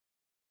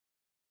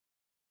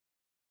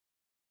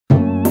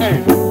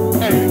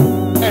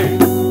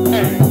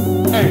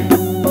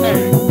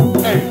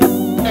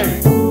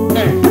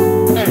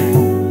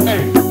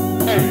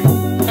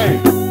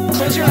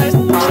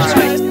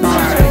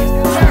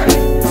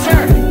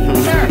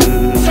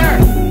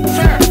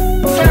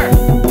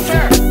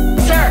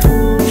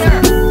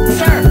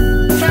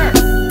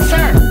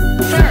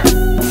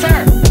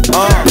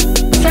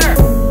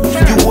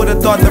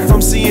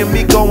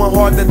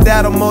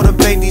That'll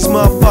motivate these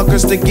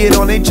motherfuckers to get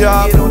on their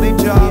job.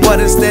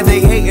 But instead they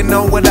hating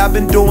on what I've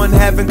been doing,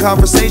 having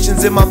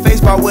conversations in my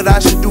face about what I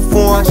should do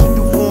for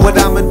them. What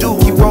I'ma do,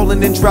 keep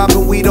rolling and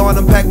dropping weed on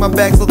them. Pack my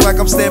bags, look like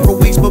I'm staying for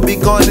weeks, but be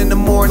gone in the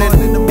morning.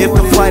 If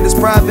the flight is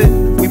private,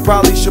 we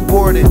probably should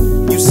board it.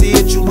 You see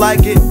it, you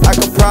like it, I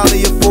could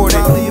probably afford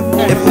it.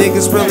 If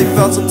niggas really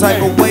felt some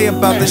type of way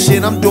about the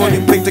shit I'm doing,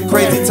 you picked a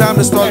crazy time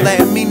to start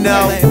letting me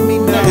know.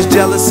 Cause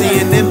jealousy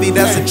and envy,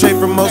 that's a trait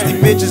from mostly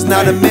bitches.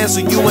 Not a man, so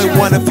you ain't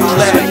one if you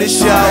letting it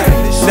show.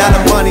 Now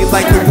the money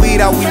like the weed,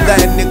 how we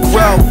letting it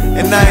grow.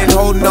 And I ain't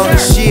holding on to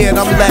shit,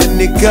 I'm letting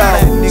it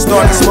go.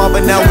 Started small,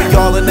 but now we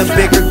all in a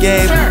bigger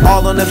game.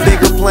 All on a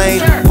bigger plane,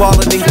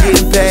 ballin' and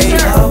getting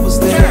paid. I was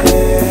there,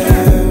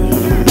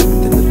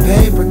 then the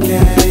paper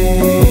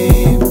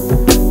came,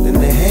 then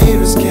the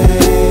haters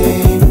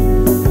came,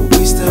 but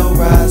we still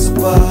rise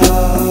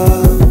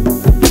above.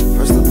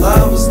 First the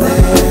love was there,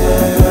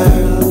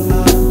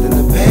 then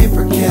the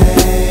paper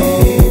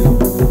came,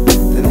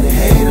 then the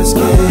haters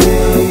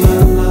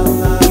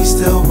came, we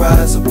still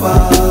rise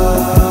above.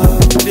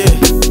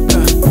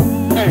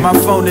 My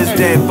phone is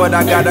dead, but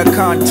I got a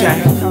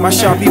contact. My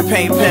Sharpie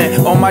paint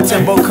pen on my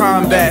tempo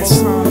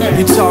combats.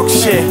 You talk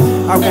shit,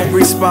 I won't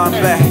respond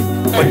back,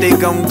 but they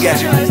gon'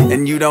 get it,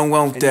 and you don't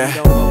want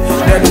that.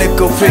 That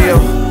nickel pill,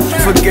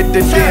 forget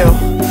the deal.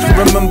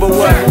 Remember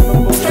what?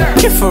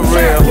 Get for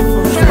real.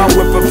 My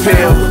whip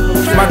appeal,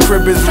 my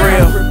crib is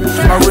real,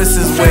 my wrist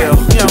is well.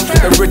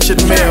 The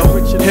Richard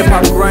Mill, hip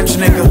hop grunge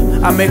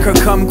nigga. I make her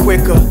come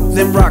quicker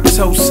than rock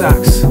toe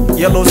socks.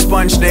 Yellow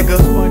sponge nigga.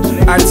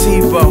 I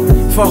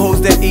TiVo for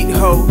hoes that eat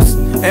hoes.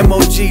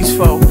 MOGs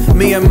for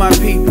me and my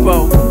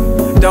people.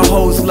 The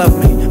hoes love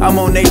me, I'm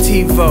on they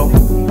TiVo.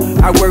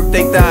 I work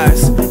they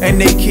thighs and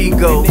they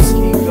Kegels.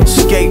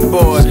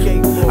 Skateboard,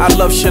 I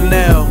love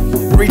Chanel.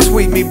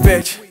 Retweet me,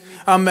 bitch,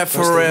 I'm at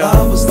Pharrell. First the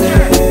love was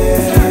there,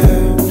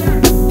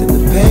 then the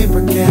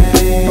paper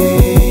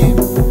came,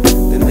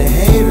 then the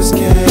haters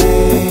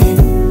came,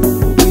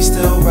 but we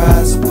still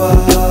rise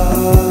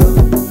above.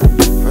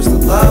 First the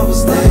love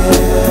was there,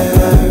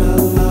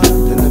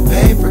 then the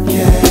paper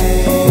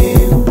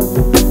came,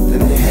 then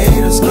the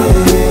haters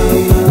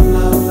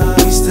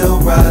came, we still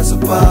rise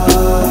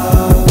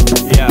above.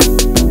 Yeah,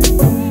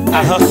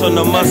 I hustle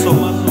no muscle,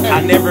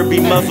 I never be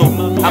muzzled.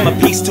 I'm a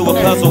piece to a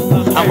puzzle.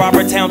 I'm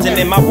Robert Townsend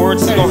and my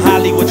words is gon'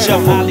 Hollywood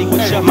shuffle.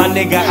 My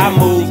nigga, I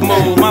move.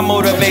 My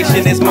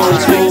motivation is move.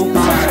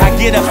 I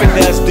get up and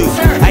does do.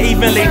 I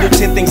even do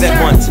 10 things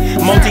at once.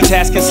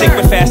 Multitasking, sick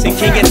with fashion,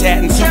 king and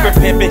tatting, super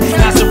pimping,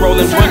 constant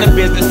rolling, run a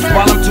business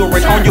while I'm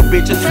touring on your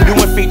bitches,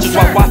 doing features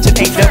while watching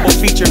a double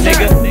feature,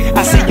 nigga.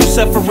 I see you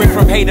suffering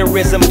from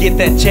haterism, get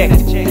that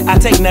checked. I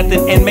take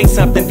nothing and make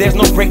something. There's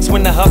no breaks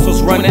when the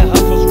hustle's running.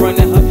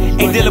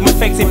 Ain't dealing with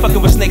fakes, ain't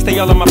fucking with snakes. They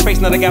all on my face.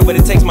 Now I got what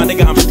it takes, my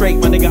nigga. I'm straight,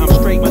 my nigga. I'm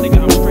straight, my nigga.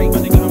 I'm straight, my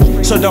nigga. I'm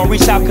straight. So don't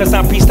reach out, cause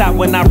I'm pieced out.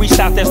 When I reach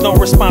out, there's no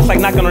response, like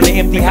knocking on the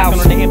empty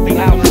house.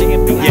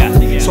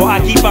 Yeah. So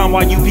I keep on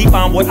while you peep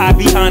on what I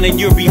be on, and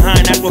you're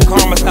behind. That's what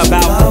karma's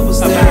about.